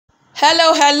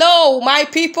Hello, my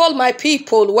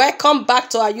people. Welcome back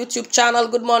to our YouTube channel.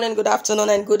 Good morning, good afternoon,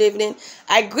 and good evening.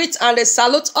 I greet and I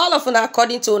salute all of you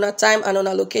according to our time and on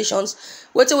our locations.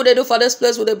 What will they do for this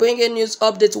place? Will they bring in news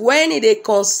updates when they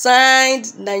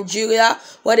consigned Nigeria,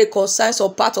 when they consign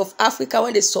some part of Africa,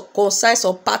 when they consign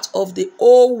some part of the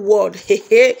whole world?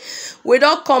 We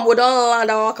don't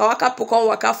land our waka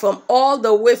waka from all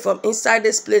the way from inside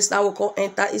this place. Now we can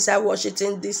enter inside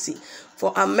Washington DC.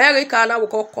 For America, now we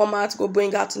can come out, go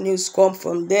bring out news, come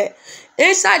from there.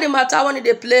 Inside the matter, when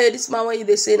they play, this man, when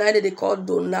they say, now they call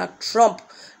Donald Trump.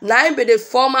 Now be the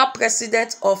former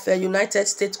president of the United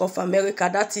States of America.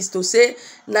 That is to say,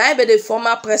 now be the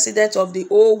former president of the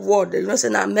whole world. You know, say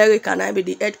now America, now be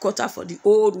the headquarters for the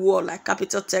whole world, like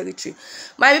capital territory.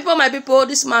 My people,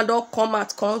 this man don't come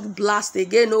out, can't blast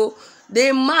again. No,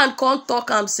 the man can't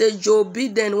talk and say Joe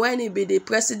Biden when he be the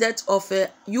president of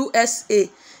USA.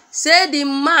 Say the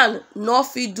man no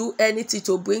fit do anything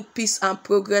to bring peace and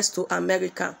progress to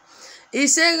America. He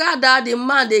say rather the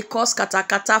man they cause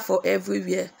katakata for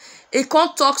everywhere. He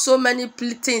can't talk so many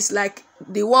things like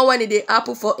the one when they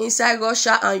happen for inside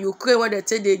Russia and Ukraine when they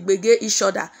say they gbege each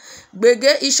other.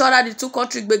 Gbege each other, the two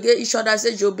countries gbege each other.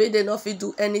 Say Joe Biden no fit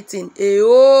do anything. A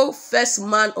whole first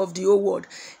man of the whole world.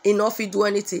 He no fit do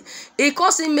anything. He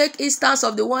cause him make instance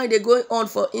of the one they going on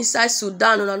for inside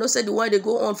Sudan. And I know say the one they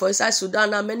go on for inside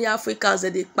Sudan. And many Africans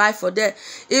that they buy for there.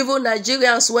 Even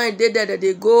Nigerians when they there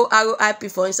they go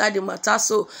RIP for inside the matter.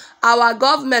 So our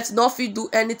government no fit do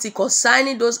anything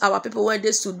concerning those our people when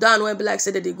they Sudan when be like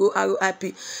say that they go RIP.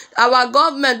 Our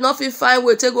government no fit find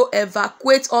way to go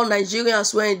evacuate all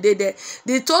Nigerians when they there.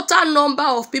 The total number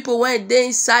of people when they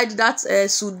inside that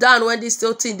Sudan when this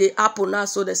still thing they happen now.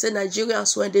 So they say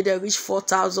Nigerians when they reach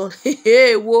 4,000.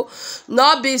 Hey, whoa,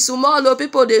 not be small. No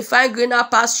people they find greener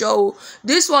pasture. Oh.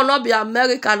 This will not be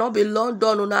America, not be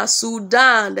London, or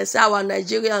Sudan. They say our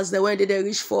Nigerians they when they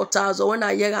reach 4,000. When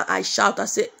I hear and I shout, I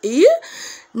say, eh?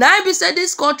 Now be say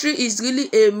this country is really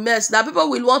a mess. That people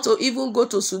will want to even go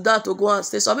to Sudan to go and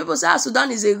stay. Some people say Sudan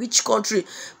is a rich country.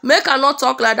 Make I not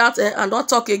talk like that and not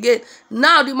talk again.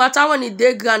 Now the matter when it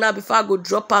dey Ghana before I go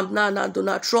drop them now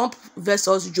Donald Trump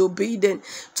versus Joe Biden.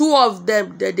 Two of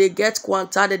them that they get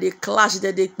quanta, that they clash,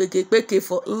 that they peke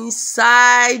for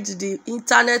inside the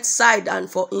internet side and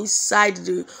for inside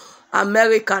the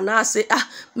America. Now say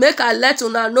make I let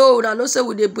una know say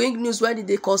we dey bring news when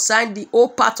they consign the whole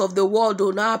part of the world.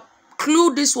 Now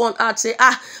clue this one out say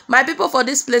my people for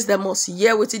this place they must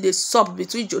hear wetin dey sup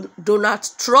between Donald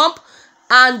Trump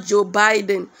and Joe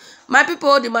Biden. My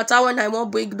people, the matter when I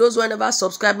want bring those who never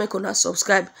subscribe, make una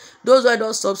subscribe. Those who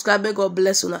don't subscribe, may God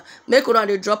bless una. Make una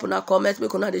they drop una comment,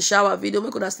 make una they shower video,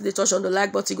 make una still they touch on the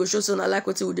like button, go show una like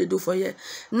what they do for you.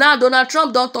 Now Donald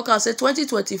Trump don't talk and say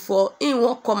 2024 he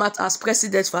won't come out as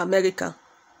president for America.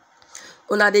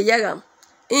 Una the year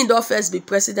he don't first be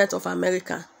president of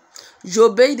America.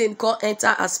 Joe Biden can't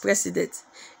enter as president.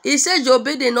 He said Joe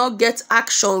Biden not get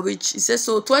action reach. He said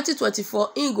so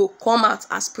 2024 he go come out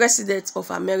as president of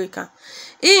America.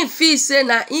 He feel say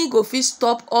na he go fit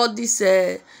stop all this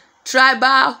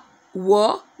tribal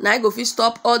war. Now he go fit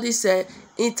stop all this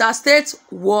interstate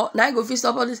war. Now he go fit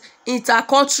stop all this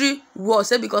inter-country war.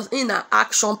 Say because he na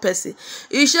action person.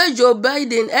 He say Joe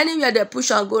Biden anywhere they push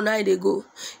and go now they go.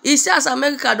 He say as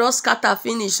America don't scatter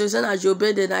finish. So he say na Joe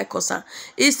Biden na concern.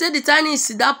 He say the time he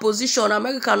see that position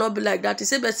America not be like that. He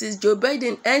say but since Joe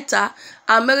Biden enter,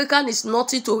 American is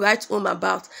nothing to write home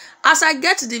about. As I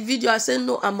get the video, I say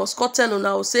no, I must cut tell you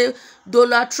now. Say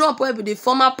Donald Trump will be the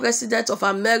former president of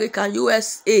America,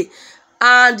 USA.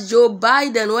 And Joe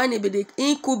Biden, when he be the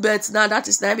incumbent now, that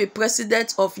is now be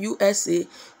president of USA.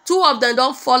 Two of them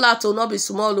don't fall out or not be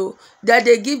small. That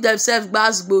they give themselves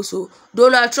gbasgbo. So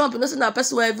Donald Trump, you know, say a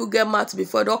person will ever get mad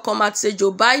before don't come out say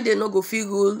Joe Biden no go fit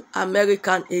rule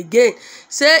American again.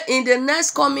 Say in the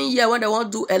next coming year when they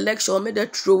want to do election, make they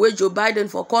throw away Joe Biden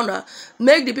for corner.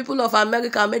 Make the people of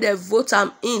America make they vote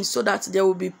him in so that there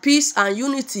will be peace and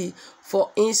unity for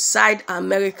inside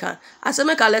America. I say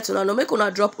make I let una know, make una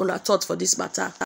drop una thoughts for this matter.